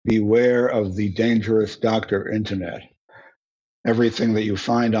beware of the dangerous doctor internet. Everything that you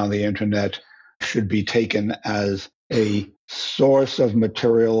find on the internet should be taken as a source of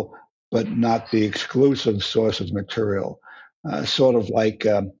material, but not the exclusive source of material. Sort of like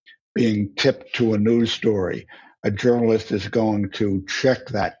being tipped to a news story. A journalist is going to check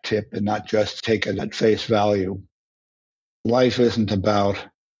that tip and not just take it at face value. Life isn't about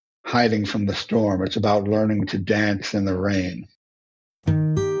hiding from the storm. It's about learning to dance in the rain.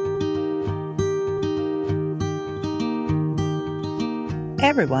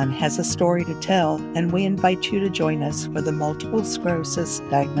 Everyone has a story to tell, and we invite you to join us for the Multiple Sclerosis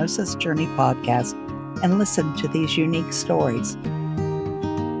Diagnosis Journey podcast and listen to these unique stories.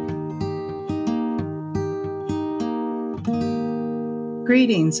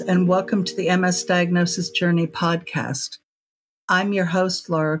 Greetings and welcome to the MS Diagnosis Journey podcast. I'm your host,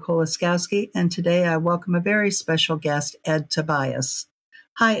 Laura Kolaskowski, and today I welcome a very special guest, Ed Tobias.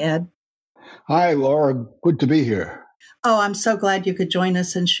 Hi, Ed. Hi, Laura. Good to be here. Oh, I'm so glad you could join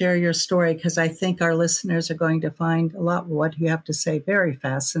us and share your story because I think our listeners are going to find a lot of what you have to say very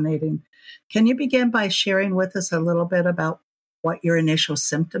fascinating. Can you begin by sharing with us a little bit about what your initial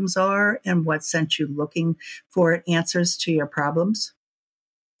symptoms are and what sent you looking for answers to your problems?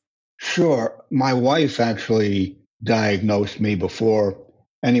 Sure. My wife actually diagnosed me before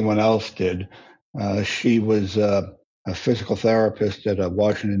anyone else did. She was a physical therapist at a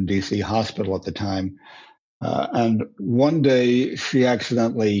Washington, D.C. hospital at the time. And one day she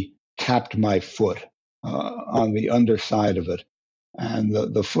accidentally tapped my foot on the underside of it. And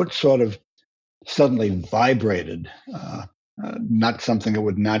the foot sort of suddenly vibrated, not something it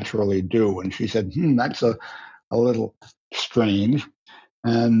would naturally do. And she said, that's a little strange.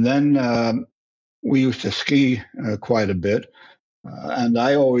 And then we used to ski quite a bit. And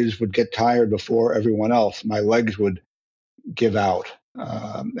I always would get tired before everyone else. My legs would give out.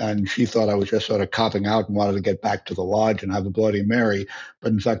 And she thought I was just sort of copping out and wanted to get back to the lodge and have a Bloody Mary.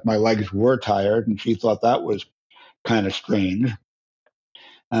 But in fact, my legs were tired, and she thought that was kind of strange.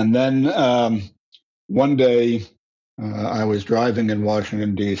 And then one day, I was driving in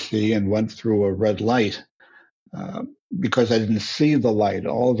Washington, D.C., and went through a red light because I didn't see the light.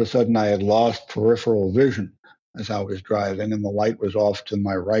 All of a sudden, I had lost peripheral vision as I was driving, and the light was off to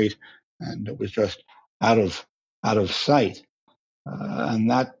my right, and it was just out of sight.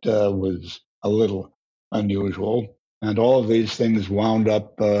 And that was a little unusual. And all of these things wound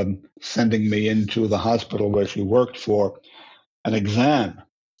up sending me into the hospital where she worked for an exam.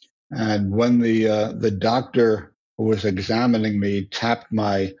 And when the doctor who was examining me tapped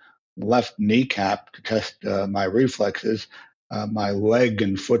my left kneecap to test my reflexes, my leg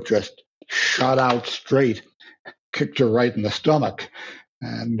and foot just shot out straight, kicked her right in the stomach.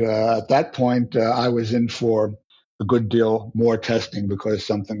 And at that point, I was in for a good deal more testing because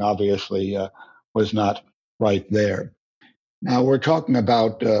something obviously was not right there. Now we're talking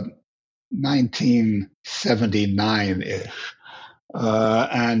about 1979-ish.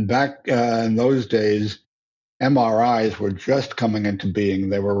 And back in those days, MRIs were just coming into being.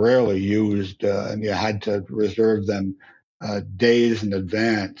 They were rarely used, and you had to reserve them days in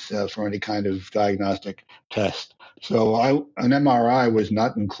advance for any kind of diagnostic test. So an MRI was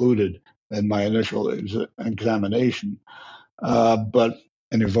not included in my initial examination. But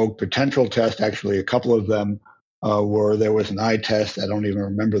an evoked potential test, actually a couple of them there was an eye test. I don't even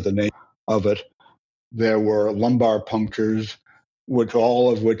remember the name of it. There were lumbar punctures,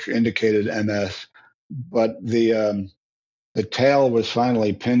 all of which indicated MS. But the tail was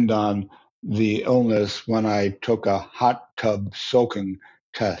finally pinned on the illness when I took a hot tub soaking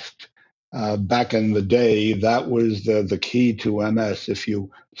test. Back in the day, that was the key to MS. If you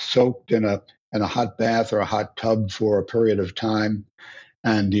soaked in a hot bath or a hot tub for a period of time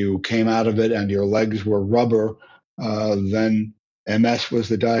and you came out of it and your legs were rubber, then MS was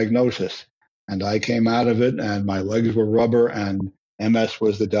the diagnosis. And I came out of it and my legs were rubber and MS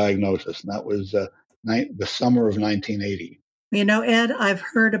was the diagnosis. And that was the summer of 1980. You know, Ed, I've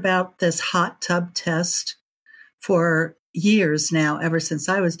heard about this hot tub test for years now, ever since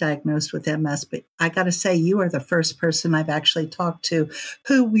I was diagnosed with MS. But I got to say, you are the first person I've actually talked to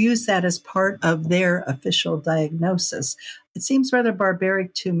who used that as part of their official diagnosis. It seems rather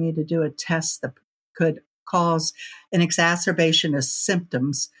barbaric to me to do a test that could cause an exacerbation of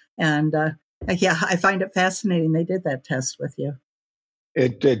symptoms. And I find it fascinating they did that test with you.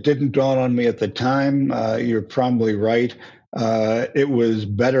 It didn't dawn on me at the time. You're probably right. It was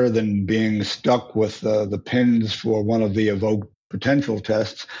better than being stuck with the pins for one of the evoked potential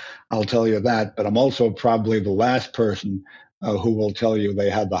tests. I'll tell you that. But I'm also probably the last person who will tell you they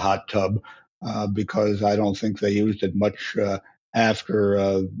had the hot tub because I don't think they used it much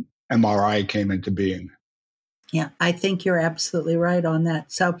after MRI came into being. Yeah, I think you're absolutely right on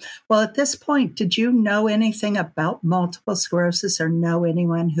that. So, well, at this point, did you know anything about multiple sclerosis or know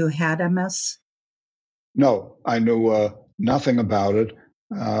anyone who had MS? No, I knew nothing about it.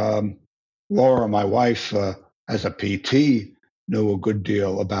 Um, Laura, my wife, as a PT, knew a good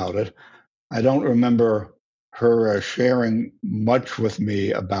deal about it. I don't remember her sharing much with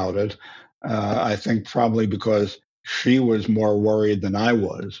me about it. I think probably because she was more worried than I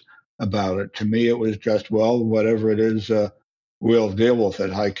was about it. To me, it was just, well, whatever it is, we'll deal with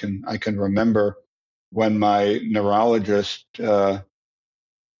it. I can remember when my neurologist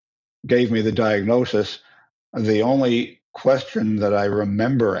gave me the diagnosis. The only question that I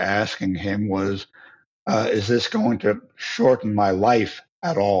remember asking him was, "Is this going to shorten my life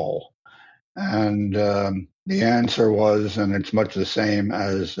at all?" And the answer was, and it's much the same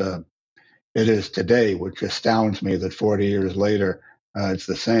as it is today, which astounds me that 40 years later it's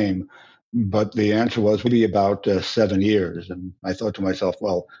the same. But the answer was maybe about 7 years. And I thought to myself,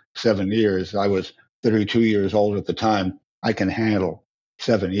 well, 7 years. I was 32 years old at the time. I can handle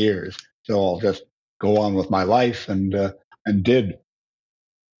 7 years. So I'll just go on with my life and did.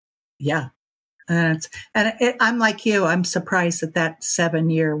 Yeah. And I'm like you. I'm surprised that that 7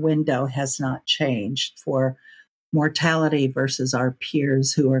 year window has not changed for mortality versus our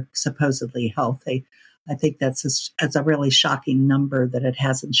peers who are supposedly healthy. I think that's a really shocking number that it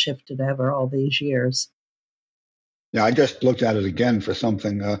hasn't shifted ever all these years. Yeah, I just looked at it again for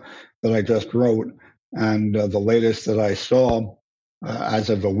something that I just wrote, and the latest that I saw as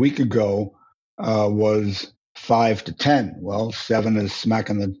of a week ago was 5 to 10. Well, 7 is smack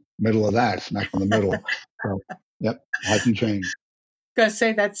in the middle of that, smack in the middle. So, yep, hasn't changed. Going to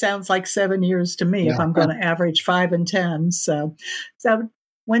say that sounds like 7 years to me if Yeah, I'm going to average 5 and 10. So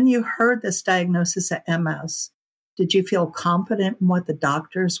when you heard this diagnosis of MS, did you feel confident in what the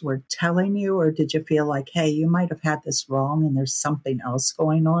doctors were telling you, or did you feel like, hey, you might have had this wrong and there's something else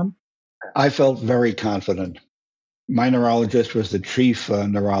going on? I felt very confident. My neurologist was the chief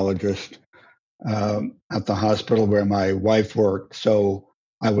neurologist at the hospital where my wife worked, so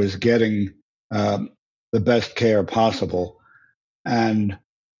I was getting um, the best care possible. And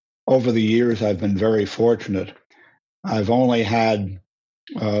over the years, I've been very fortunate. I've only had,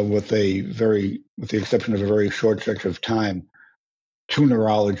 with the exception of a very short stretch of time, two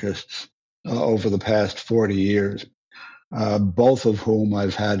neurologists over the past 40 years, both of whom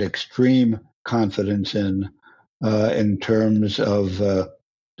I've had extreme confidence in terms of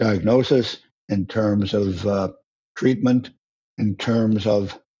diagnosis, in terms of treatment, in terms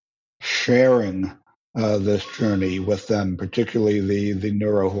of sharing this journey with them, particularly the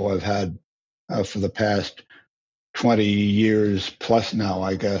neuro who I've had for the past 20 years plus now,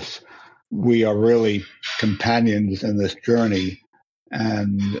 I guess. We are really companions in this journey.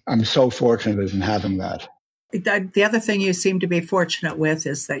 And I'm so fortunate in having that. The other thing you seem to be fortunate with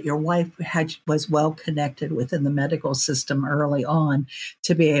is that your wife was well connected within the medical system early on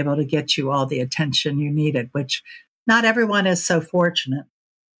to be able to get you all the attention you needed, which not everyone is so fortunate.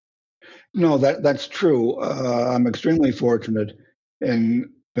 No, that's true. I'm extremely fortunate in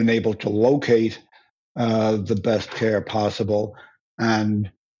being able to locate the best care possible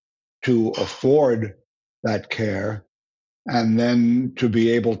and to afford that care and then to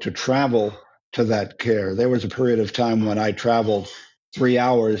be able to travel to that care. There was a period of time when I traveled 3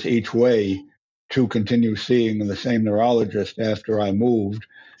 hours each way to continue seeing the same neurologist after I moved.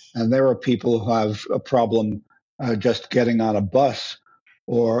 And there are people who have a problem just getting on a bus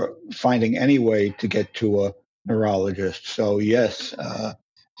or finding any way to get to a neurologist. So, yes,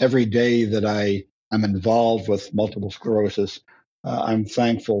 every day that I am involved with multiple sclerosis, I'm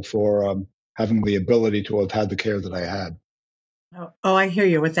thankful for having the ability to have had the care that I had. Oh, I hear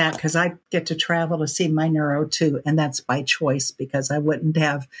you with that because I get to travel to see my neuro too, and that's by choice because I wouldn't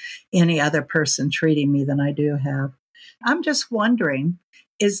have any other person treating me than I do have. I'm just wondering,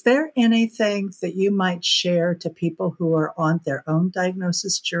 is there anything that you might share to people who are on their own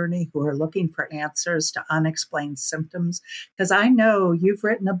diagnosis journey, who are looking for answers to unexplained symptoms? Because I know you've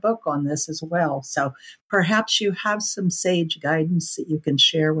written a book on this as well. So perhaps you have some sage guidance that you can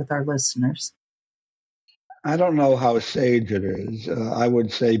share with our listeners. I don't know how sage it is. I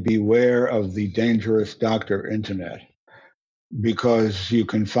would say beware of the dangerous doctor internet because you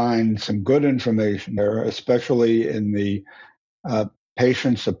can find some good information there, especially in the uh,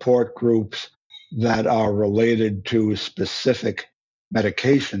 patient support groups that are related to specific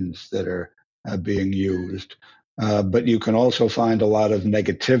medications that are being used. But you can also find a lot of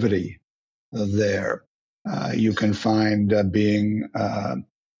negativity there. You can find being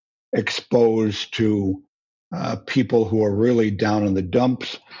exposed to people who are really down in the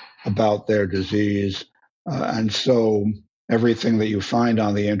dumps about their disease. And so everything that you find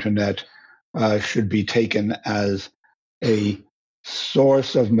on the internet should be taken as a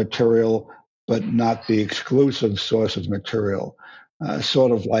source of material, but not the exclusive source of material.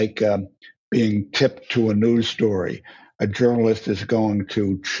 Sort of like being tipped to a news story. A journalist is going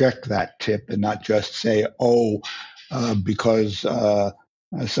to check that tip and not just say, oh, because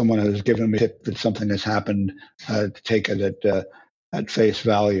someone has given me a tip that something has happened, to take it at face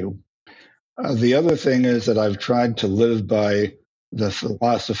value. The other thing is that I've tried to live by the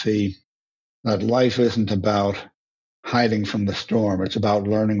philosophy that life isn't about hiding from the storm. It's about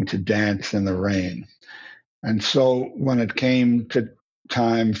learning to dance in the rain. And so when it came to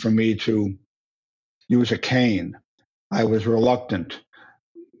time for me to use a cane, I was reluctant,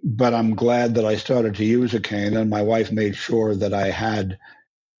 but I'm glad that I started to use a cane. And my wife made sure that I had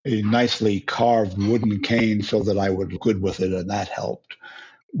a nicely carved wooden cane so that I would look good with it, and that helped.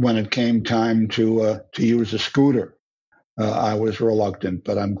 When it came time to use a scooter, I was reluctant,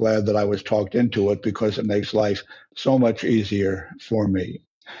 but I'm glad that I was talked into it because it makes life so much easier for me.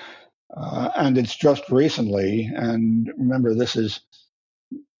 And it's just recently, and remember, this is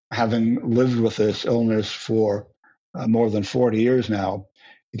having lived with this illness for more than 40 years now.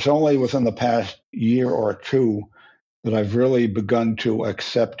 It's only within the past year or two that I've really begun to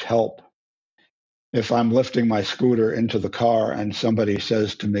accept help. If I'm lifting my scooter into the car and somebody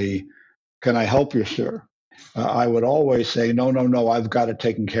says to me, "Can I help you, sir?" I would always say, "No, no, no, I've got it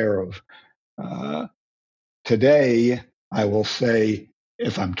taken care of." Uh, Today, I will say,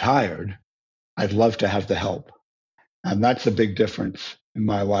 if I'm tired, I'd love to have the help. And that's a big difference in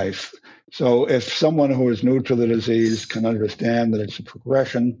my life. So if someone who is new to the disease can understand that it's a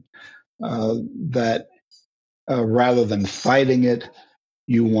progression, that rather than fighting it,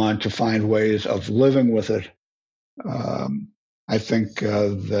 you want to find ways of living with it, um, I think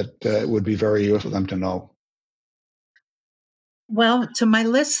that it would be very useful for them to know. Well, to my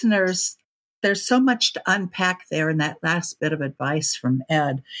listeners, there's so much to unpack there in that last bit of advice from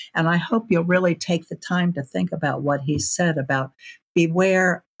Ed. And I hope you'll really take the time to think about what he said about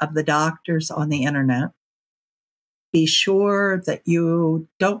beware of the doctors on the internet. Be sure that you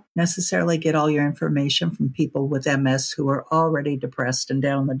don't necessarily get all your information from people with MS who are already depressed and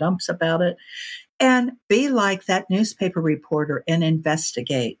down in the dumps about it. And be like that newspaper reporter and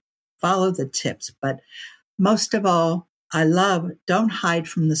investigate. Follow the tips. But most of all, I love don't hide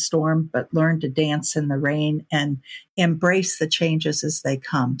from the storm, but learn to dance in the rain and embrace the changes as they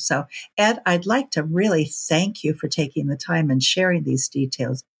come. So, Ed, I'd like to really thank you for taking the time and sharing these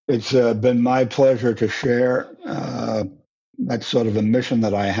details. It's been my pleasure to share. That's sort of a mission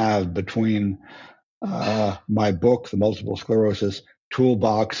that I have between my book, The Multiple Sclerosis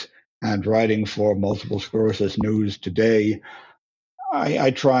Toolbox, and writing for Multiple Sclerosis News Today.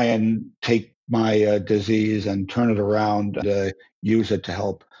 I try and take my disease and turn it around and use it to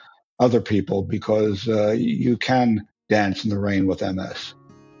help other people because you can dance in the rain with MS.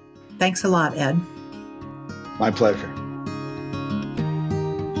 Thanks a lot, Ed. My pleasure.